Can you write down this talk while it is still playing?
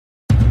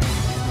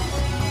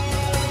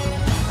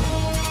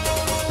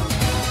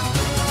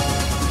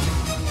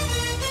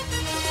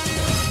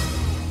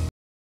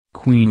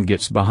Queen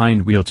gets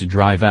behind wheel to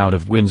drive out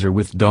of Windsor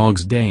with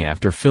dogs day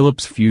after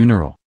Philip's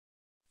funeral.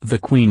 The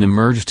Queen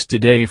emerged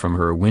today from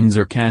her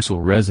Windsor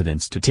Castle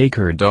residence to take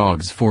her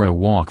dogs for a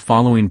walk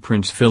following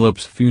Prince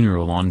Philip's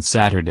funeral on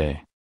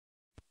Saturday.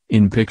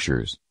 In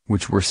pictures,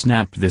 which were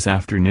snapped this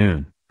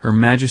afternoon, Her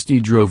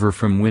Majesty drove her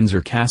from Windsor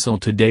Castle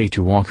today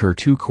to walk her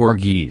two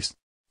corgis.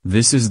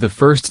 This is the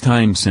first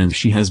time since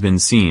she has been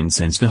seen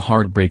since the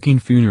heartbreaking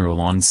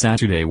funeral on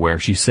Saturday where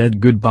she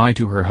said goodbye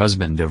to her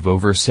husband of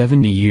over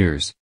 70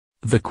 years.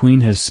 The Queen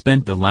has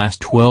spent the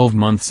last 12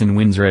 months in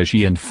Windsor as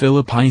she and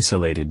Philip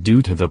isolated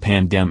due to the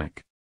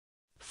pandemic.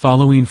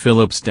 Following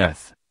Philip's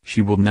death,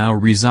 she will now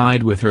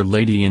reside with her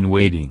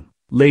lady-in-waiting,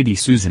 Lady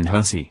Susan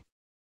Hussey.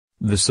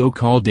 The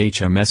so-called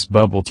HMS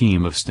Bubble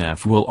team of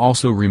staff will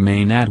also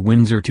remain at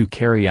Windsor to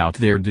carry out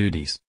their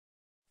duties.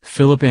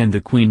 Philip and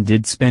the Queen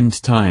did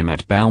spend time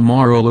at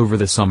Balmoral over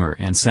the summer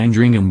and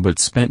Sandringham but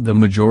spent the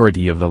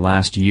majority of the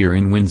last year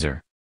in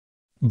Windsor.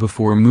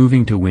 Before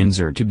moving to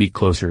Windsor to be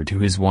closer to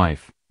his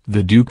wife,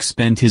 the Duke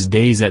spent his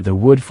days at the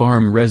Wood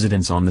Farm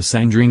residence on the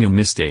Sandringham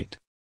estate.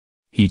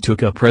 He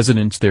took up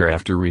residence there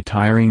after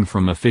retiring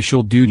from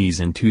official duties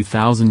in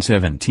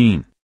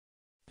 2017.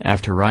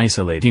 After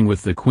isolating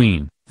with the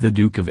Queen, the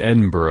Duke of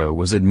Edinburgh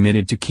was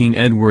admitted to King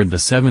Edward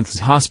VII's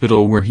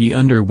hospital where he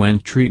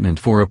underwent treatment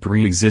for a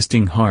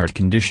pre-existing heart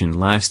condition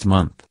last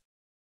month.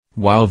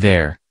 While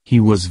there, he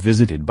was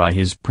visited by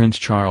his Prince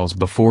Charles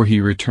before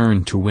he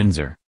returned to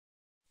Windsor.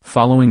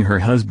 Following her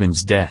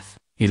husband's death,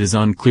 it is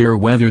unclear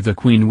whether the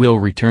Queen will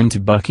return to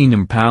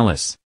Buckingham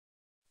Palace.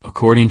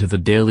 According to the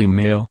Daily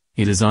Mail,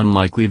 it is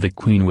unlikely the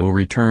Queen will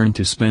return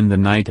to spend the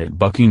night at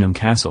Buckingham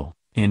Castle,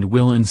 and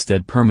will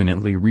instead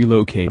permanently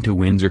relocate to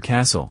Windsor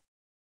Castle.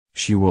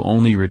 She will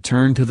only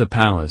return to the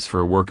palace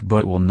for work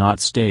but will not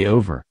stay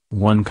over,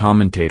 one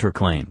commentator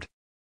claimed.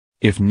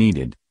 If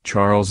needed,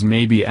 Charles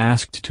may be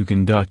asked to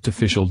conduct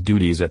official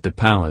duties at the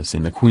palace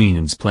in the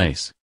Queen's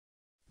place.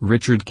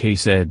 Richard Kay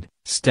said,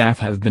 "Staff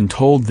have been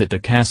told that the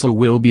castle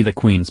will be the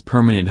Queen's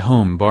permanent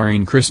home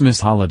barring Christmas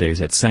holidays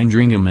at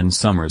Sandringham and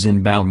summers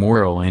in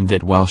Balmoral and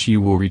that while she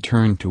will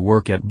return to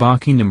work at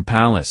Buckingham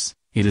Palace,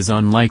 it is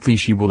unlikely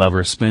she will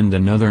ever spend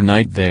another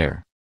night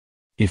there."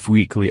 If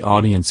weekly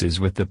audiences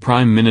with the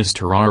Prime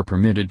Minister are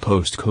permitted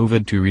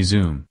post-COVID to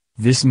resume,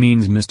 this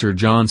means Mr.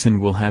 Johnson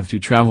will have to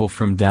travel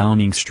from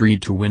Downing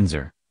Street to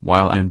Windsor,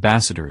 while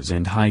ambassadors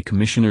and high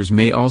commissioners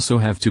may also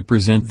have to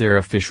present their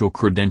official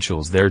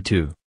credentials there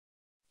too.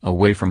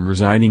 Away from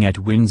residing at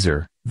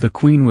Windsor, the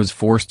Queen was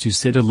forced to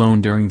sit alone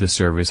during the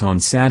service on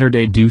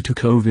Saturday due to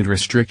COVID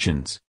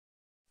restrictions.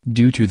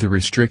 Due to the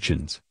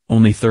restrictions,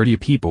 only 30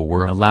 people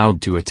were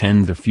allowed to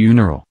attend the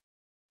funeral.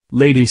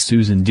 Lady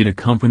Susan did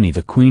accompany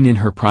the Queen in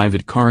her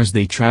private car as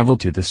they traveled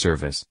to the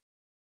service.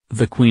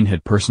 The Queen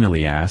had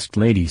personally asked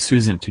Lady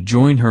Susan to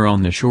join her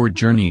on the short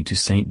journey to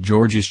St.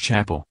 George's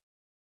Chapel.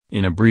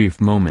 In a brief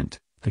moment,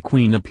 the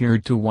Queen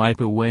appeared to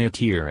wipe away a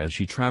tear as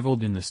she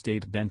traveled in the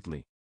state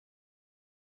Bentley.